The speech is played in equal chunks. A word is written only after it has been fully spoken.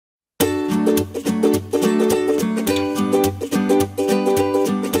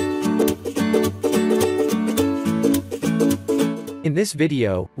this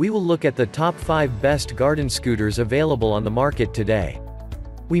video, we will look at the top 5 best garden scooters available on the market today.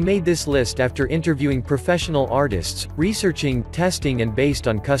 We made this list after interviewing professional artists, researching, testing and based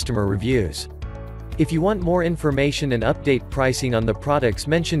on customer reviews. If you want more information and update pricing on the products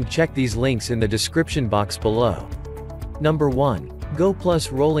mentioned, check these links in the description box below. Number 1.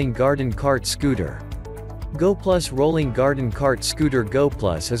 GoPlus Rolling Garden Cart Scooter. GoPlus Rolling Garden Cart Scooter.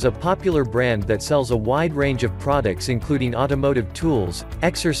 GoPlus is a popular brand that sells a wide range of products including automotive tools,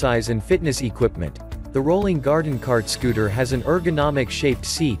 exercise and fitness equipment. The rolling garden cart scooter has an ergonomic shaped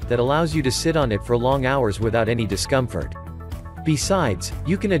seat that allows you to sit on it for long hours without any discomfort. Besides,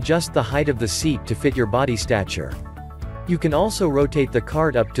 you can adjust the height of the seat to fit your body stature. You can also rotate the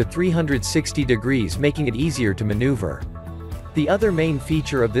cart up to 360 degrees, making it easier to maneuver. The other main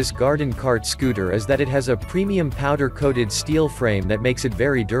feature of this garden cart scooter is that it has a premium powder-coated steel frame that makes it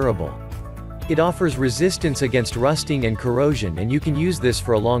very durable. It offers resistance against rusting and corrosion, and you can use this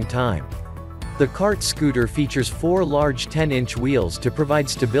for a long time. The cart scooter features 4 large 10-inch wheels to provide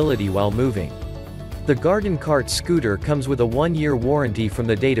stability while moving. The garden cart scooter comes with a 1-year warranty from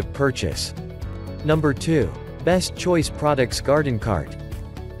the date of purchase. Number 2. Best Choice Products Garden Cart.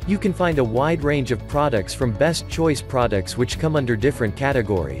 You can find a wide range of products from Best Choice Products which come under different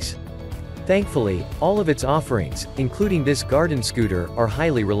categories. Thankfully, all of its offerings, including this garden scooter, are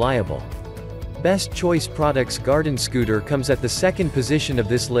highly reliable. Best Choice Products Garden Scooter comes at the second position of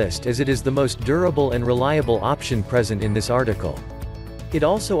this list as it is the most durable and reliable option present in this article. It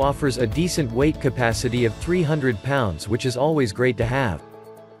also offers a decent weight capacity of 300 pounds, which is always great to have.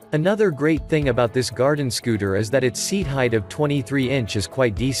 Another great thing about this garden scooter is that its seat height of 23 inch is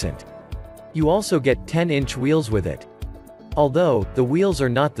quite decent. You also get 10-inch wheels with it. Although, the wheels are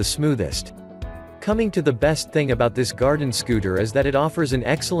not the smoothest. Coming to the best thing about this garden scooter is that it offers an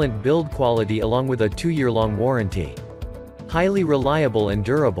excellent build quality along with a 2-year-long warranty. Highly reliable and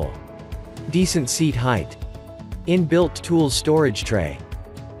durable. Decent seat height. Inbuilt tools storage tray.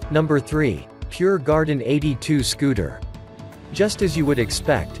 Number 3. Pure Garden 82 Scooter. Just as you would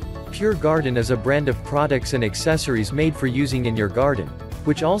expect, Pure Garden is a brand of products and accessories made for using in your garden,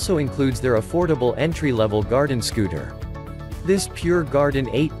 which also includes their affordable entry-level garden scooter. This Pure Garden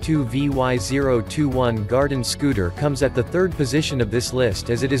 82 VY021 garden scooter comes at the third position of this list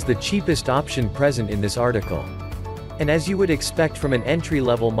as it is the cheapest option present in this article. And as you would expect from an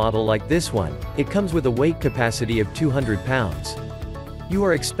entry-level model like this one, it comes with a weight capacity of 200 pounds. You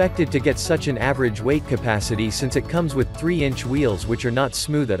are expected to get such an average weight capacity since it comes with 3-inch wheels which are not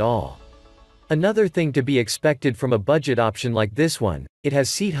smooth at all. Another thing to be expected from a budget option like this one, it has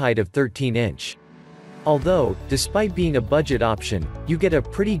seat height of 13-inch. Although, despite being a budget option, you get a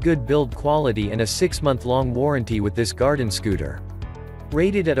pretty good build quality and a 6-month-long warranty with this garden scooter.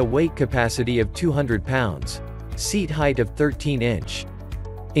 Rated at a weight capacity of 200 pounds. Seat height of 13-inch.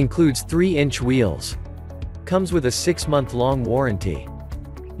 Includes 3-inch wheels. Comes with a 6-month-long warranty.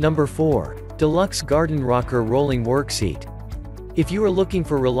 Number 4. Deluxe Garden Rocker Rolling Work Seat. If you are looking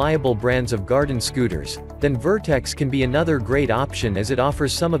for reliable brands of garden scooters, then Vertex can be another great option as it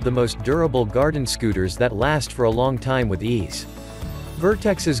offers some of the most durable garden scooters that last for a long time with ease.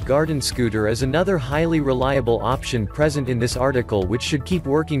 Vertex's garden scooter is another highly reliable option present in this article which should keep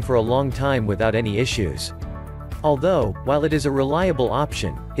working for a long time without any issues. Although, while it is a reliable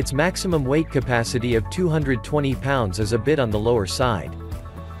option, its maximum weight capacity of 220 pounds is a bit on the lower side.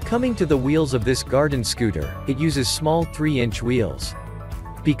 Coming to the wheels of this garden scooter, it uses small 3-inch wheels.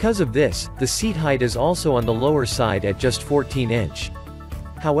 Because of this, the seat height is also on the lower side at just 14-inch.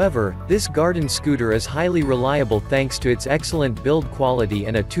 However, this garden scooter is highly reliable thanks to its excellent build quality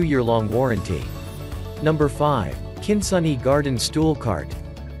and a 2-year-long warranty. Number 5. Kinsunny Garden Stool Cart.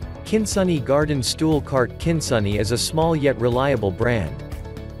 Kinsunny Garden Stool Cart. Kinsunny is a small yet reliable brand.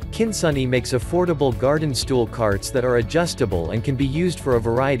 Kinsunny makes affordable garden stool carts that are adjustable and can be used for a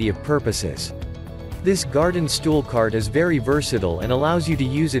variety of purposes. This garden stool cart is very versatile and allows you to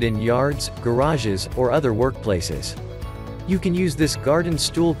use it in yards, garages, or other workplaces. You can use this garden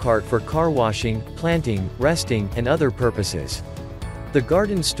stool cart for car washing, planting, resting, and other purposes. The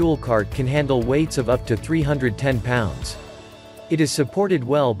garden stool cart can handle weights of up to 310 pounds. It is supported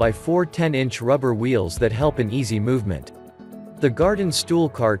well by 4 10-inch rubber wheels that help in easy movement. The garden stool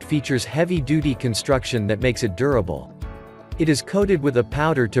cart features heavy-duty construction that makes it durable. It is coated with a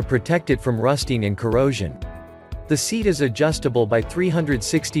powder to protect it from rusting and corrosion. The seat is adjustable by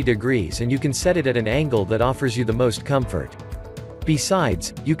 360 degrees and you can set it at an angle that offers you the most comfort.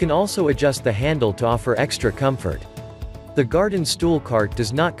 Besides, you can also adjust the handle to offer extra comfort. The garden stool cart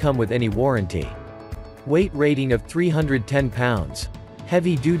does not come with any warranty. Weight rating of 310 pounds.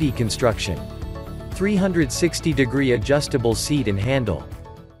 Heavy-duty construction. 360-degree adjustable seat and handle.